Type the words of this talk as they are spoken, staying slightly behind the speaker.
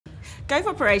Gove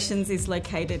Operations is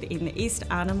located in the East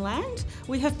Arnhem Land.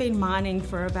 We have been mining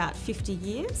for about 50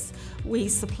 years. We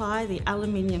supply the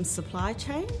aluminium supply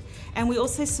chain, and we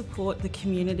also support the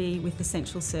community with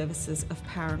essential services of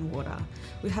power and water.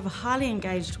 We have a highly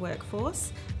engaged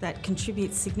workforce that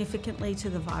contributes significantly to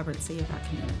the vibrancy of our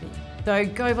community. So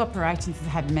Gove Operations has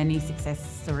had many success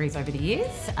stories over the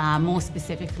years. More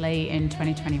specifically in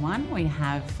 2021 we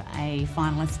have a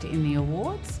finalist in the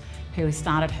awards who has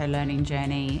started her learning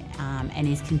journey and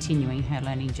is continuing her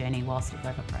learning journey whilst at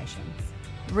Gove Operations.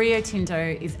 Rio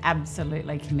Tinto is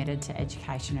absolutely committed to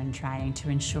education and training to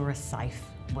ensure a safe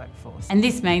workforce. And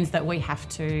this means that we have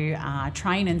to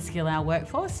train and skill our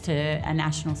workforce to a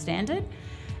national standard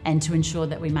and to ensure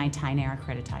that we maintain our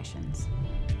accreditations.